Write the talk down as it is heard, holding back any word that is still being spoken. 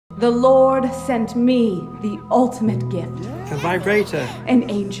The Lord sent me the ultimate gift. A vibrator. An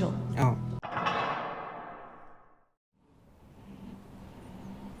angel. Oh.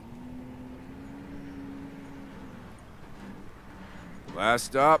 Last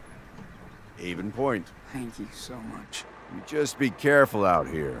stop, Haven Point. Thank you so much. You just be careful out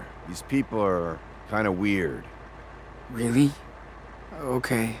here. These people are kind of weird. Really?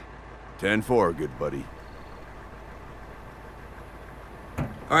 Okay. 10-4, good buddy.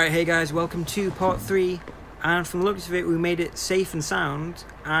 Alright, hey guys, welcome to part 3. And from the looks of it, we made it safe and sound.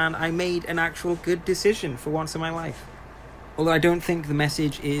 And I made an actual good decision for once in my life. Although I don't think the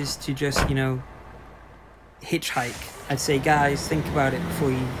message is to just, you know, hitchhike. I'd say, guys, think about it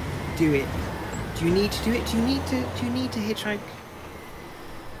before you do it. Do you need to do it? Do you need to hitchhike?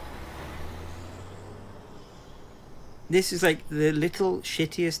 This is like the little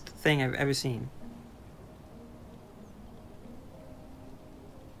shittiest thing I've ever seen.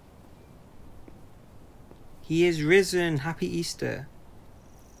 He is risen. Happy Easter.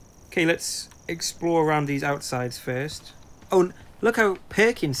 Okay, let's explore around these outsides first. Oh, look how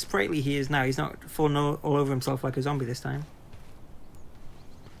perky and sprightly he is now. He's not falling all over himself like a zombie this time.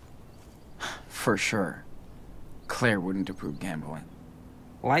 For sure. Claire wouldn't approve gambling.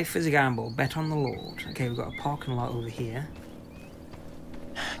 Life is a gamble. Bet on the Lord. Okay, we've got a parking lot over here.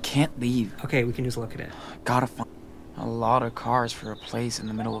 Can't leave. Okay, we can just look at it. Gotta find a lot of cars for a place in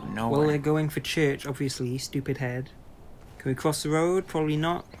the middle of nowhere. Well, they're going for church, obviously. Stupid head. Can we cross the road? Probably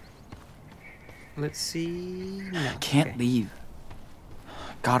not. Let's see... No. Can't leave.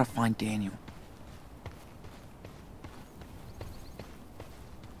 Gotta find Daniel.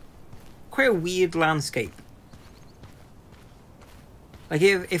 Quite a weird landscape. Like,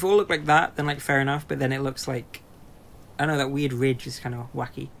 if it all looked like that, then, like, fair enough. But then it looks like... I don't know, that weird ridge is kind of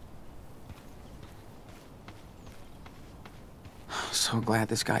wacky. So glad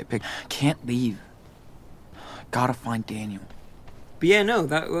this guy picked... Can't leave. Gotta find Daniel. But yeah, no,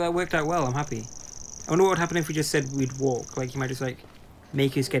 that worked out well. I'm happy. I wonder what would happen if we just said we'd walk. Like, he might just, like,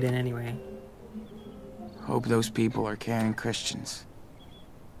 make us get in anyway. Hope those people are caring Christians.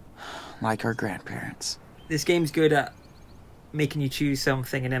 Like our grandparents. This game's good at making you choose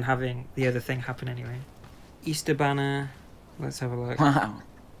something and then having the other thing happen anyway. Easter banner. Let's have a look. Wow.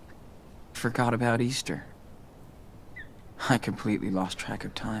 Forgot about Easter. I completely lost track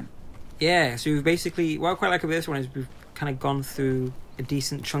of time. Yeah, so we've basically... What I quite like about this one is we've kind of gone through a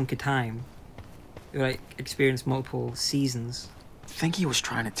decent chunk of time. We've, like, experienced multiple seasons. I think he was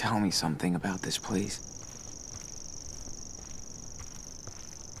trying to tell me something about this place.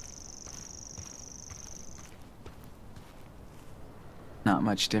 Not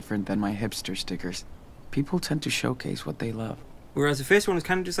much different than my hipster stickers. People tend to showcase what they love. Whereas the first one was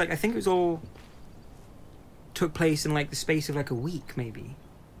kind of just like... I think it was all... took place in, like, the space of, like, a week, maybe.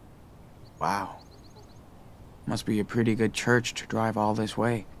 Wow. Must be a pretty good church to drive all this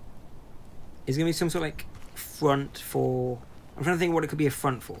way. Is there going to be some sort of, like, front for... I'm trying to think what it could be a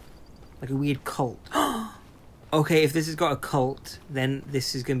front for. Like a weird cult. Okay, if this has got a cult, then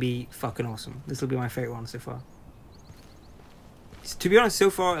this is going to be fucking awesome. This will be my favourite one so far. To be honest, so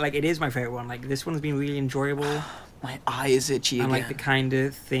far, like, it is my favourite one. Like, this one's been really enjoyable. My eye is itchy again. And, like, the kind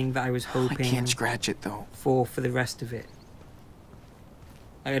of thing that I was hoping... I can't scratch it, though. For the rest of it.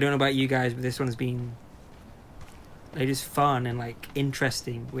 Like, I don't know about you guys, but this one's been... like, just fun and, like,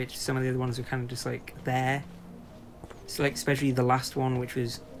 interesting, which some of the other ones are kind of just, like, there. So, like, especially the last one, which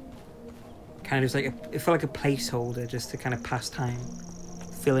was kind of just, like, it felt like a placeholder just to kind of pass time.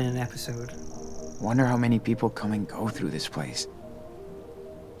 Fill in an episode. Wonder how many people come and go through this place.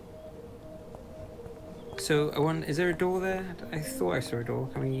 So, is there a door there? I thought I saw a door.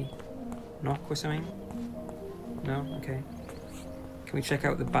 Can we knock or something? No? Okay. Can we check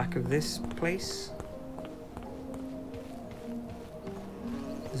out the back of this place?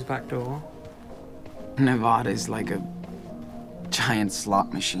 There's a back door. Nevada is like a giant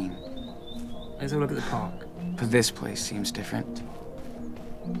slot machine. Let's have a look at the park. But this place seems different.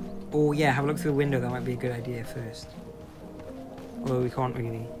 Oh yeah, have a look through the window. That might be a good idea first. Although we can't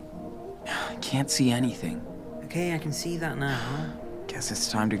really. I can't see anything. Okay, I can see that now. Guess it's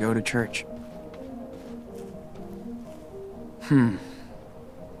time to go to church.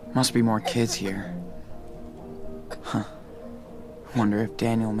 Must be more kids here. Huh. Wonder if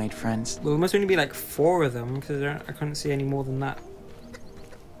Daniel made friends. Well, there must only be like 4 of them, because I couldn't see any more than that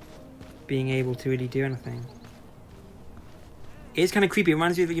being able to really do anything. It is kind of creepy. It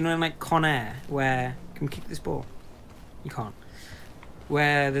reminds me of, you know, like Con Air, where... Can we kick this ball? You can't.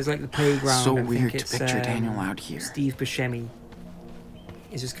 Where there's like the playground. So weird to picture Daniel out here. Steve Buscemi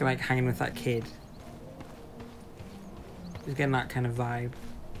is just kind of like hanging with that kid. Just getting that kind of vibe.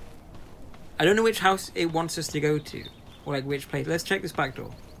 I don't know which house it wants us to go to. Or like which place. Let's check this back door.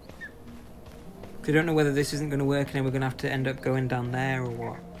 Because I don't know whether this isn't going to work and then we're going to have to end up going down there or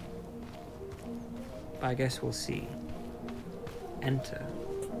what. But I guess we'll see. Enter.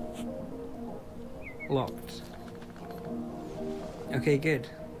 Locked. Okay, good.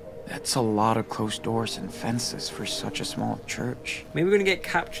 That's a lot of closed doors and fences for such a small church. Maybe we're going to get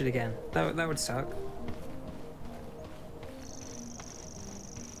captured again. That would suck.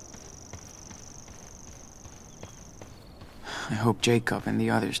 I hope Jacob and the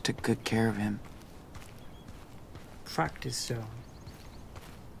others took good care of him. Practice zone.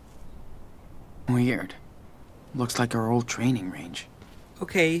 Weird. Looks like our old training range.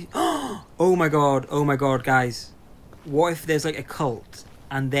 Okay. Oh my god, guys. What if there's like a cult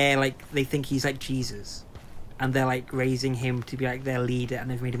and they're like, they think he's like Jesus and they're like raising him to be like their leader and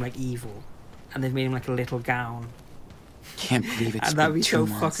they've made him like evil and they've made him like a little gown. Can't believe it's And that'd been be 2 so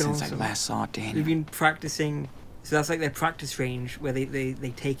months fucking since awesome. I last saw Daniel. They've been practicing, so that's like their practice range where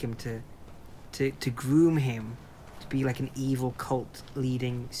they take him to groom him to be like an evil cult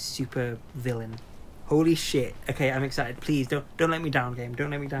leading super villain. Holy shit. Okay, I'm excited. Please don't let me down, game.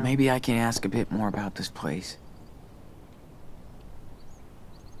 Don't let me down. Maybe I can ask a bit more about this place.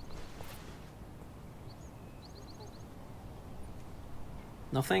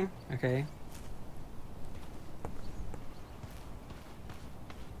 Nothing? Okay.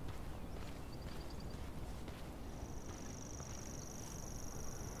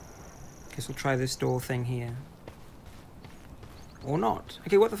 Guess we'll try this door thing here. Or not.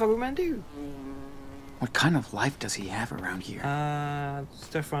 Okay, what the fuck are we meant to do? What kind of life does he have around here?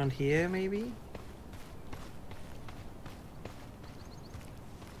 Stuff around here, maybe?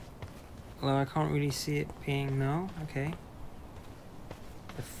 Although I can't really see it being... No? Okay.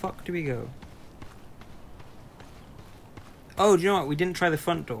 The fuck do we go? Oh, do you know what? We didn't try the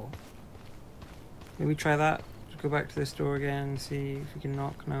front door. Maybe try that. Just go back to this door again, see if we can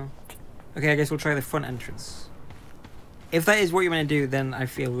knock. No. Okay, I guess we'll try the front entrance. If that is what you're going to do, then I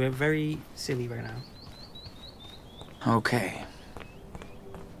feel we're very silly right now. Okay.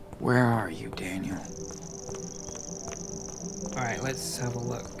 Where are you, Daniel? Alright, let's have a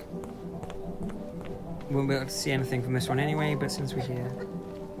look. We won't be able to see anything from this one anyway, but since we're here...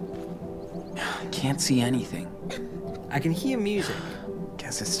 Can't see anything. I can hear music.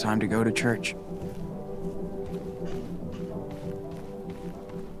 Guess it's time to go to church.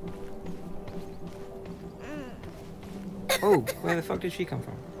 Oh, where the fuck did she come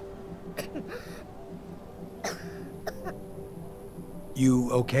from?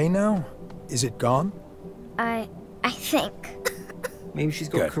 You okay now? Is it gone? I think. Maybe she's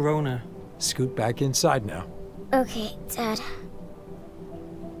got Good. corona. Scoot back inside now. Okay, Dad.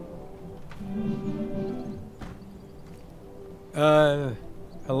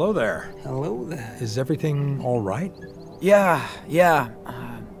 Hello there. Hello there. Is everything all right? Yeah.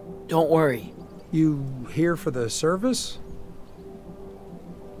 Don't worry. You here for the service?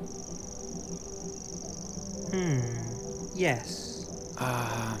 Yes.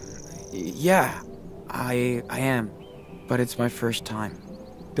 Yeah. I am. But it's my first time.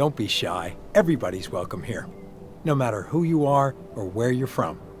 Don't be shy. Everybody's welcome here, no matter who you are or where you're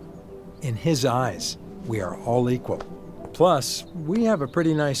from. In his eyes, we are all equal. Plus, we have a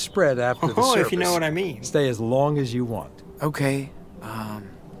pretty nice spread after the Oh, service. if you know what I mean. Stay as long as you want. Okay.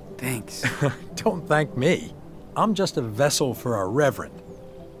 Thanks. Don't thank me. I'm just a vessel for our reverend.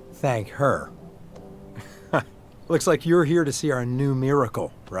 Thank her. Looks like you're here to see our new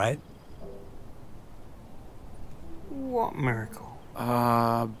miracle, right? What miracle?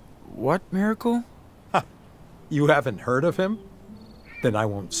 What miracle? You haven't heard of him? Then I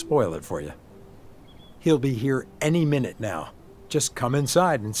won't spoil it for you. He'll be here any minute now. Just come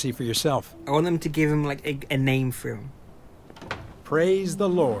inside and see for yourself. I want them to give him like a name for him. Praise the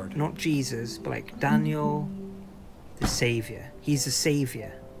Lord. Not Jesus, but like Daniel, the Savior. He's the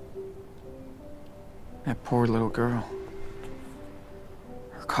Savior. That poor little girl.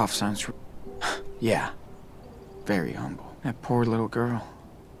 Her cough sounds... Yeah. Very humble. That poor little girl.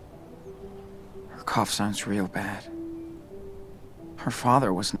 Her cough sounds real bad. Her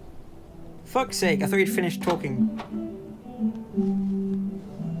father was... Fuck's sake, I thought you'd finished talking.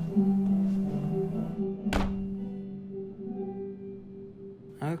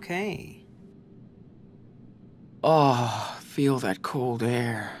 Okay. Oh, feel that cold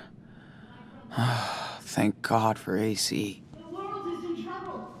air. Thank God for AC. The world is in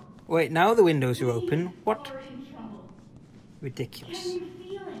trouble. Wait, now the windows are open. What? We're in trouble. Ridiculous. Can you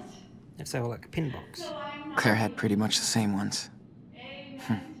feel it? Let's have a look. Pin box. So I'm not Claire had pretty much the same ones. Amen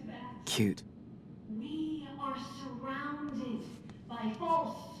to that. Cute. We are surrounded by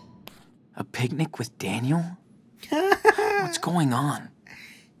false A picnic with Daniel? What's going on?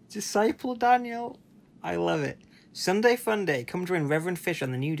 Disciple Daniel. I love it. Sunday fun day. Come join Reverend Fish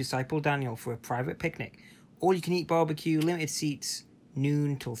and the new Disciple Daniel for a private picnic. All you can eat barbecue, limited seats,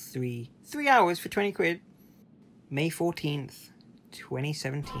 noon till 3. 3 hours for 20 quid. May 14th,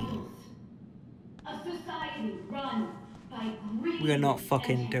 2017. A society run by greed. We are not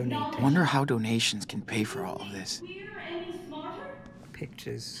fucking donating. I wonder how donations can pay for all of this. We're any smarter?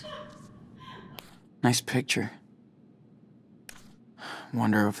 Pictures. Nice picture.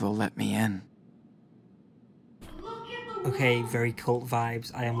 Wonder if they'll let me in. Look at the Okay, very cult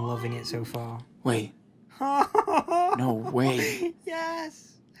vibes. I am loving it so far. Wait, no way.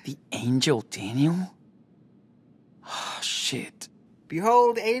 Yes. The angel Daniel? Oh, shit.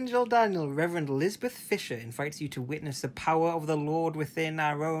 Behold, Angel Daniel, Reverend Elizabeth Fisher invites you to witness the power of the Lord within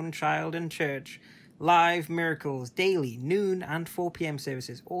our own child and church. Live miracles, daily, noon and 4 p.m.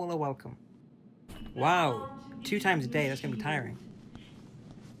 services. All are welcome. Wow. 2 times a day, that's going to be tiring.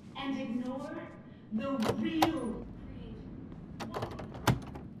 and ignore the real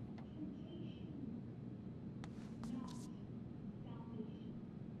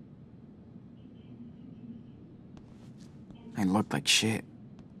I looked like shit.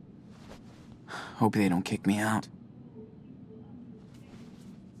 Hope they don't kick me out.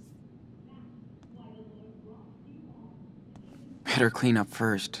 Better clean up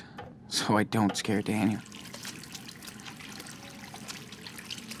first, so I don't scare Daniel.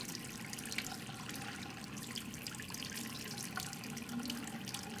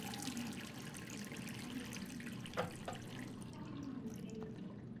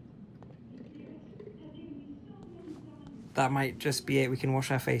 That might just be it. We can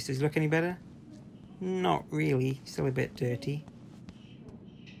wash our faces. Look any better? Not really. Still a bit dirty.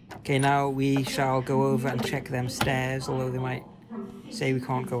 Okay, now we shall go over and check them stairs, although they might say we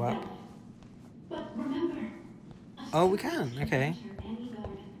can't go up. But remember, Oh, we can. Okay. any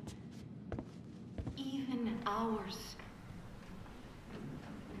garden, even ours.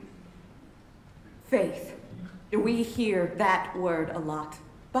 Faith. We hear that word a lot,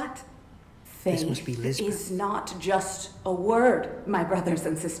 but This must be faith Lisbeth. is not just a word, my brothers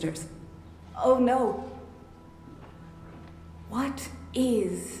and sisters. Oh no. What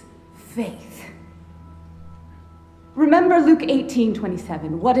is faith? Remember Luke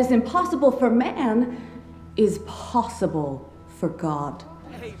 18:27. What is impossible for man is possible for God.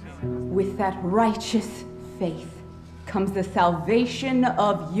 With that righteous faith comes the salvation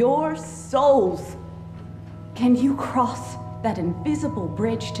of your souls. Can you cross that invisible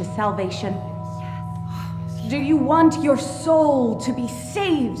bridge to salvation? Do you want your soul to be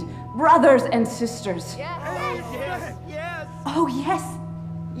saved, brothers and sisters? Oh, yes.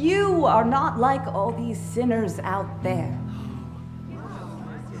 You are not like all these sinners out there.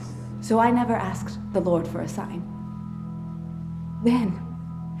 So I never asked the Lord for a sign. Then,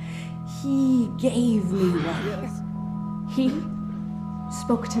 He gave me one. He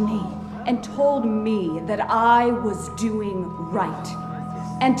spoke to me and told me that I was doing right.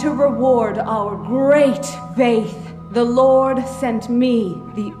 And to reward our great faith, the Lord sent me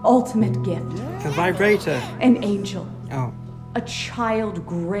the ultimate gift, A vibrator. an angel. Oh. A child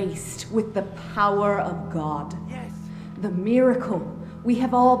graced with the power of God. The miracle we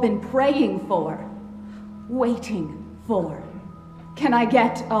have all been praying for, waiting for. Can I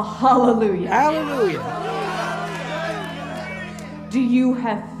get a hallelujah? Hallelujah. Do you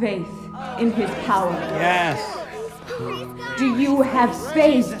have faith in His power? Yes. Do you have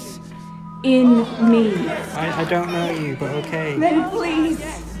faith in me? I don't know you, but okay. Then please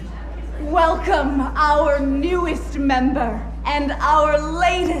welcome our newest member and our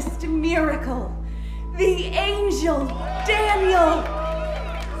latest miracle, the angel Daniel.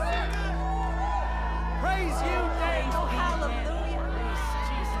 Praise you, Daniel. Hallelujah.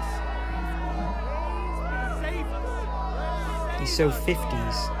 He's so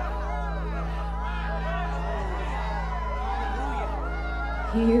 50s.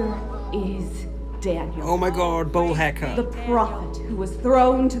 Here is Daniel, Oh my god, bowl the haircut. prophet who was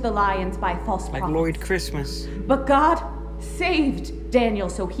thrown to the lions by false Like prophets. Lloyd Christmas. But God saved Daniel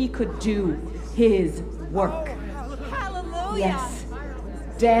so he could do his work. Hallelujah. Yes,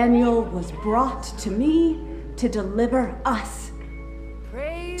 Daniel was brought to me to deliver us,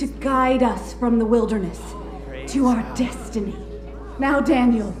 to guide us from the wilderness to our destiny. Now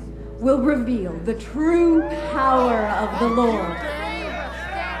Daniel will reveal the true power of the Lord.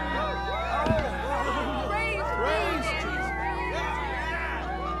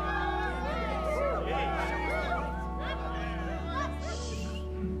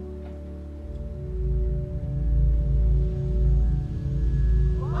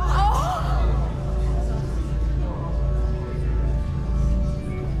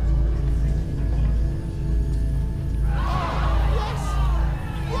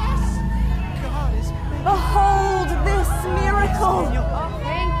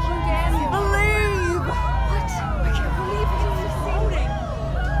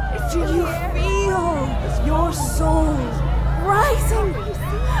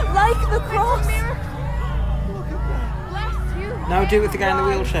 like the cross. Bless you. Now do it with the guy in the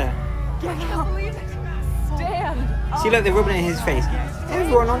wheelchair. I can't believe it. Stand. See, look, they're rubbing it in his face.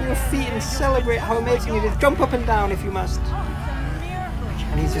 Everyone on your feet and celebrate how amazing it is. Jump up and down if you must.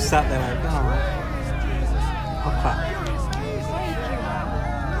 And he's just sat there like, oh. I'll clap.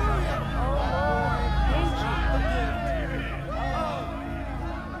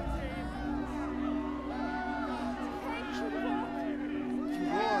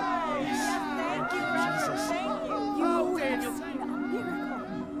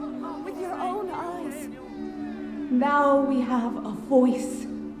 Now we have a voice,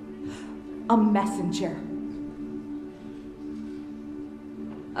 a messenger.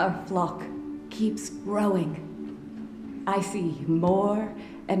 Our flock keeps growing. I see more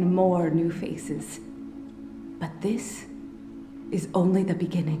and more new faces. But this is only the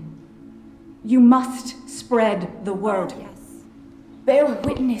beginning. You must spread the word. Bear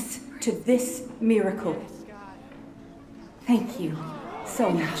witness to this miracle. Thank you so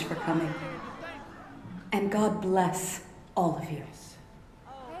much for coming. And God bless all of you.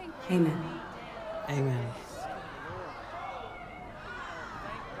 Amen. Amen.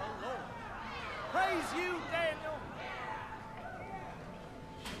 Praise you, Daniel.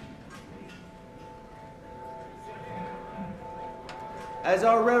 As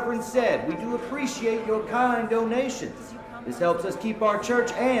our Reverend said, we do appreciate your kind donations. This helps us keep our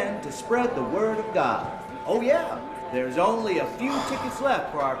church and to spread the word of God. Oh yeah, there's only a few tickets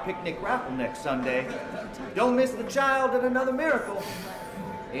left for our picnic raffle next Sunday. Don't miss the child and another miracle.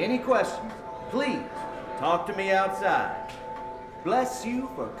 Any questions, please talk to me outside. Bless you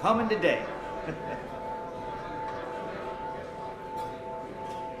for coming today.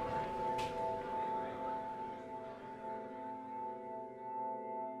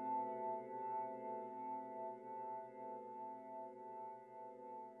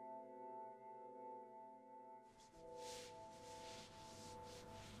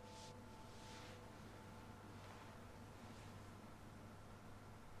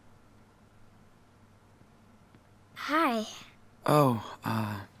 Hi. Oh,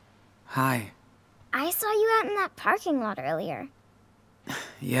 hi. I saw you out in that parking lot earlier.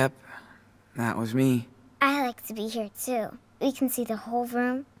 Yep, that was me. I like to be here too. We can see the whole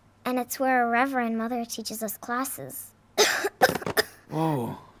room, and it's where our Reverend Mother teaches us classes.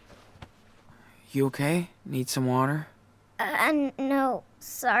 Whoa. You okay? Need some water? No,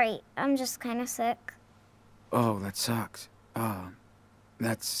 sorry. I'm just kind of sick. Oh, that sucks.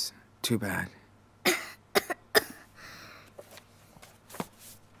 That's too bad.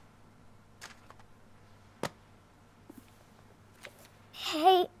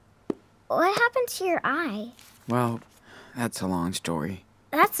 Hey, what happened to your eye? Well, that's a long story.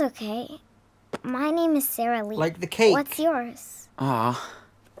 That's okay. My name is Sarah Lee. Like the cake. What's yours? Aw,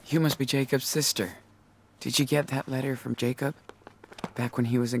 you must be Jacob's sister. Did you get that letter from Jacob? Back when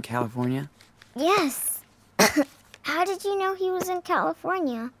he was in California? Yes. How did you know he was in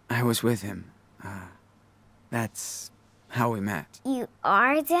California? I was with him. That's how we met. You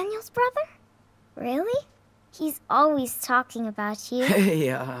are Daniel's brother? Really? He's always talking about you. Hey,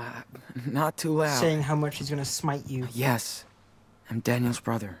 not too loud. Saying how much he's gonna smite you. Yes, I'm Daniel's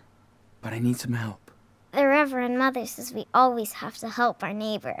brother, but I need some help. The Reverend Mother says we always have to help our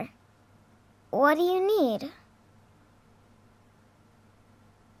neighbor. What do you need?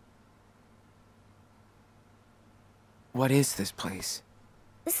 What is this place?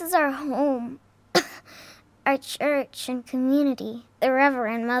 This is our home. Our church and community. The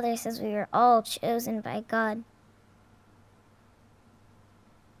Reverend Mother says we were all chosen by God.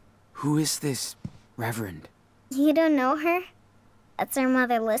 Who is this Reverend? You don't know her? That's our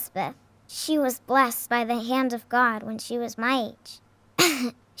mother, Lisbeth. She was blessed by the hand of God when she was my age.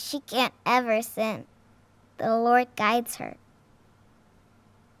 She can't ever sin. The Lord guides her.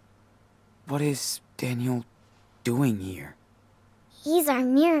 What is Daniel doing here? He's our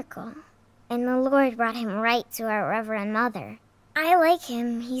miracle. And the Lord brought him right to our Reverend Mother. I like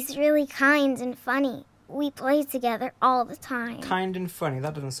him. He's really kind and funny. We play together all the time. Kind and funny.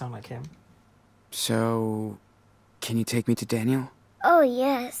 That doesn't sound like him. So, can you take me to Daniel? Oh,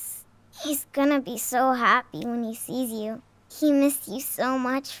 yes. He's gonna be so happy when he sees you. He missed you so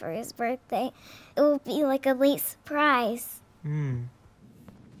much for his birthday. It will be like a late surprise.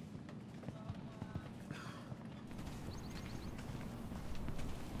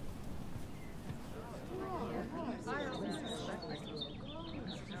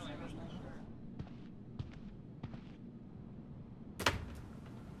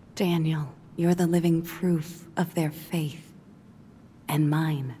 Daniel, you're the living proof of their faith. And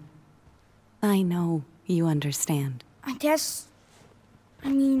mine. I know you understand. I guess... I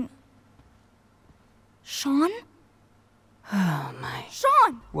mean, Sean? Oh my.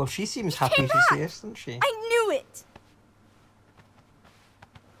 Sean! Well, she seems happy came to back. see us, doesn't she? I knew it!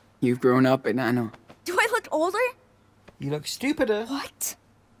 You've grown up, Enano. Do I look older? You look stupider. What?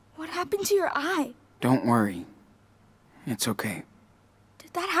 What happened to your eye? Don't worry. It's okay.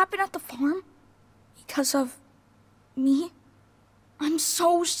 Did that happen at the farm? Because of me? I'm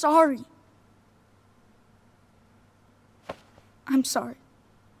so sorry. I'm sorry.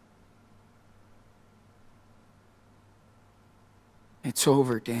 It's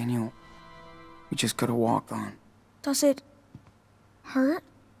over, Daniel. We just gotta walk on. Does it hurt?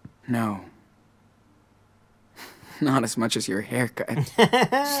 No. Not as much as your haircut. Shut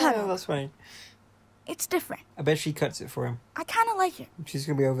up. That's funny. It's different. I bet she cuts it for him. I kind of like it. She's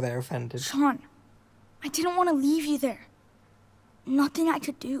gonna be over there offended. Sean, I didn't want to leave you there. Nothing I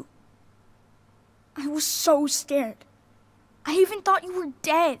could do. I was so scared. I even thought you were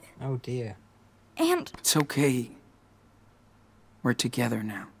dead. Oh dear. And It's okay. We're together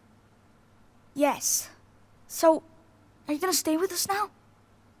now. yes. So, are you gonna stay with us now?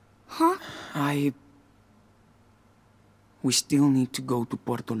 Huh? We still need to go to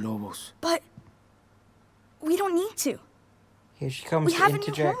Puerto Lobos. But we don't need to. Here she comes We to have a new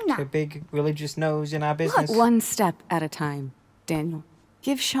interject home now. her big religious nose in our business. One step at a time, Daniel.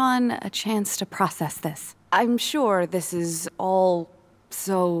 Give Sean a chance to process this. I'm sure this is all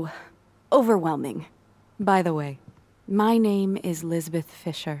so overwhelming. By the way, my name is Lisbeth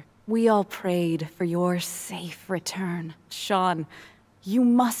Fisher. We all prayed for your safe return. Sean, you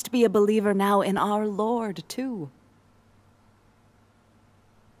must be a believer now in our Lord, too.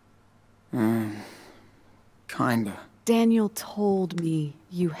 Kinda. Daniel told me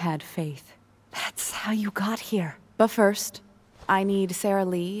you had faith. That's how you got here. But first, I need Sarah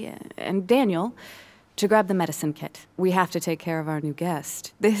Lee and Daniel to grab the medicine kit. We have to take care of our new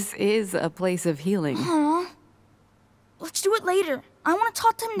guest. This is a place of healing. Aw. Let's do it later. I want to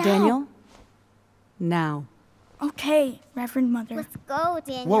talk to him now. Daniel, now. Okay, Reverend Mother. Let's go,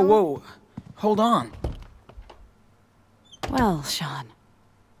 Daniel. Whoa, whoa. Hold on. Well, Sean,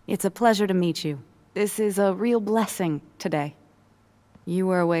 it's a pleasure to meet you. This is a real blessing today. You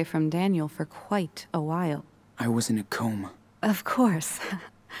were away from Daniel for quite a while. I was in a coma. Of course.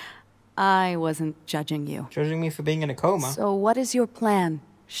 I wasn't judging you. Judging me for being in a coma. So what is your plan,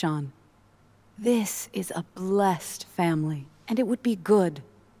 Sean? This is a blessed family, and it would be good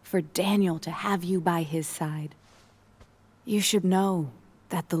for Daniel to have you by his side. You should know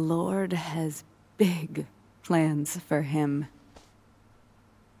that the Lord has big plans for him.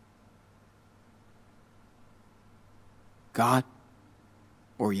 God?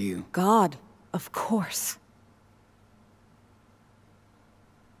 Or you? God, of course.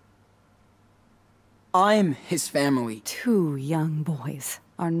 I'm his family. 2 young boys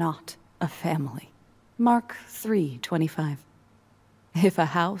are not a family. Mark 3:25. If a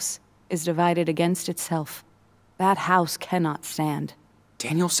house is divided against itself, that house cannot stand.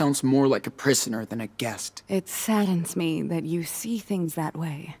 Daniel sounds more like a prisoner than a guest. It saddens me that you see things that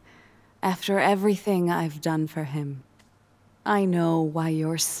way, after everything I've done for him. I know why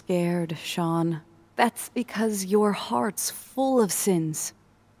you're scared, Sean. That's because your heart's full of sins.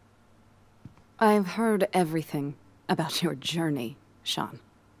 I've heard everything about your journey, Sean.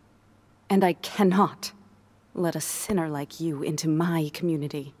 And I cannot let a sinner like you into my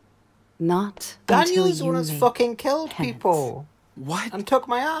community. Not until Daniel's the you one that's make fucking killed penance. people. What? And took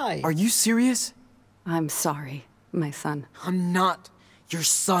my eye. Are you serious? I'm sorry, my son. I'm not your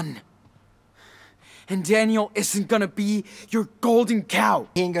son. And Daniel isn't gonna be your golden cow.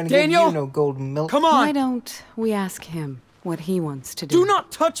 He ain't gonna Daniel! give you no golden milk. Come on! Why don't we ask him what he wants to do? Do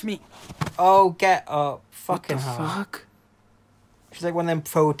not touch me! Oh, get up. Fucking What the hell. fuck? She's like one of them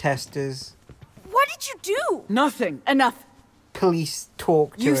protesters. What did you do? Nothing. Enough! Police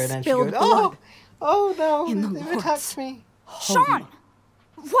talk to You her and then she spilled goes, oh, blood oh no, in the they've Lord's attacked me. Sean!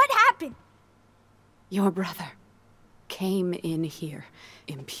 What happened? Your brother came in here,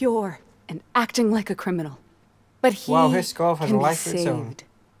 impure and acting like a criminal. But he Wow, her scarf has can a be life of its own. saved,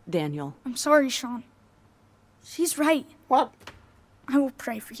 Daniel. I'm sorry, Sean. She's right. What? I will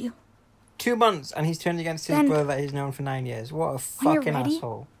pray for you. 2 months and he's turned against his Then- brother that he's known for 9 years. What a When you're fucking ready-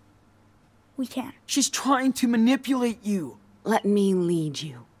 asshole. We can. She's trying to manipulate you. Let me lead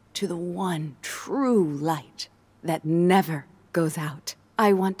you to the one true light that never goes out.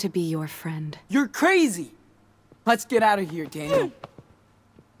 I want to be your friend. You're crazy. Let's get out of here, Daniel.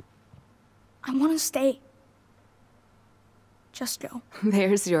 I want to stay. Just go.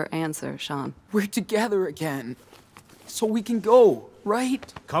 There's your answer, Sean. We're together again. So we can go,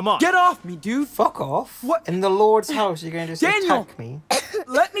 right? Come on. Get off me, dude. Fuck off. What? In the Lord's house, you're going to just Daniel! attack me.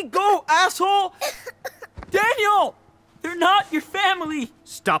 Let me go, asshole! Daniel! They're not your family!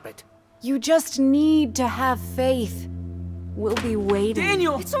 Stop it. You just need to have faith. We'll be waiting.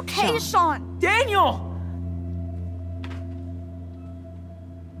 Daniel! It's okay, Sean. Daniel!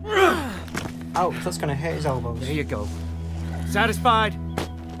 Ouch, that's gonna hurt his elbows. There you go. Satisfied?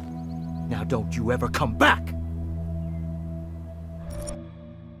 Now don't you ever come back!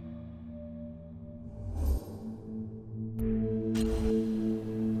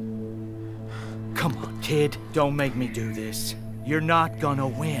 Come on, kid. Don't make me do this. You're not gonna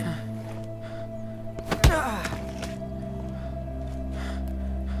win.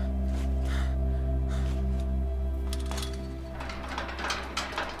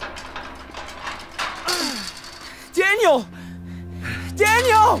 Daniel!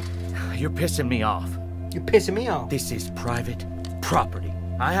 Daniel! You're pissing me off. You're pissing me off. This is private property.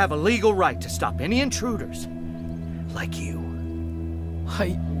 I have a legal right to stop any intruders. Like you.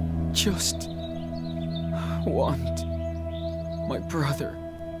 I just want my brother.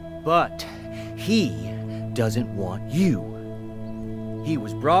 But he doesn't want you. He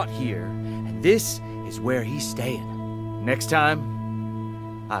was brought here, and this is where he's staying. Next time,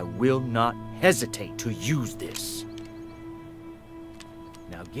 I will not hesitate to use this.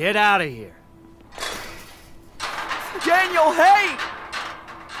 Now get out of here. Daniel, hey!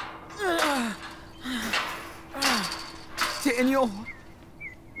 Daniel.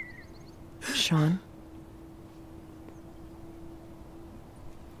 Sean?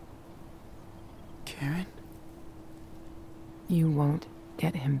 Karen? You won't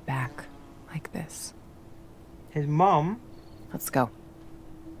get him back like this. His mom? Let's go.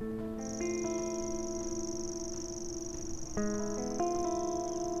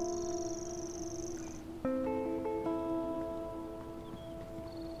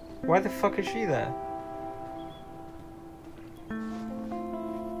 Why the fuck is she there?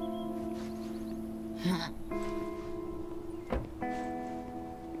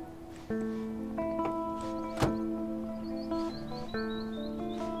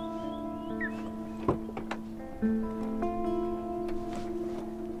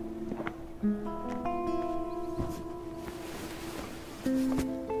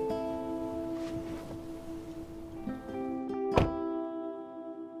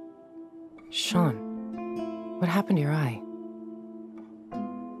 Sean, what happened to your eye?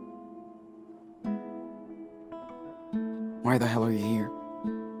 Why the hell are you here?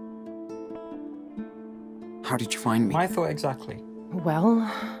 How did you find me? My thought exactly. Well,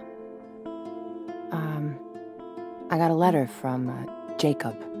 I got a letter from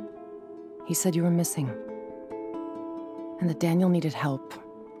Jacob. He said you were missing. And that Daniel needed help.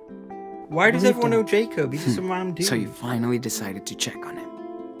 Why does everyone know Jacob? He's just some random dude. So you finally decided to check on him.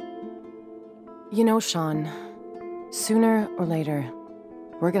 You know, Sean, sooner or later,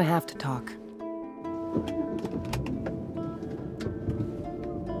 we're gonna have to talk.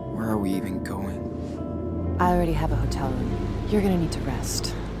 Where are we even going? I already have a hotel room. You're gonna need to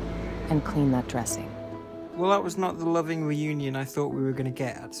rest and clean that dressing. Well, that was not the loving reunion I thought we were going to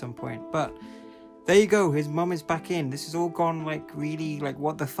get at some point. But there you go. His mum is back in. This has all gone really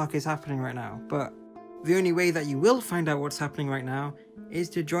what the fuck is happening right now. But the only way that you will find out what's happening right now is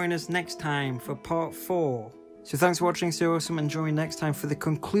to join us next time for part 4. So thanks for watching, stay awesome, and join next time for the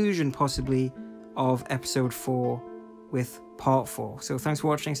conclusion, possibly, of episode 4 with part 4. So thanks for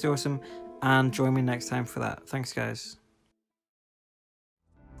watching, stay awesome, and join me next time for that. Thanks, guys.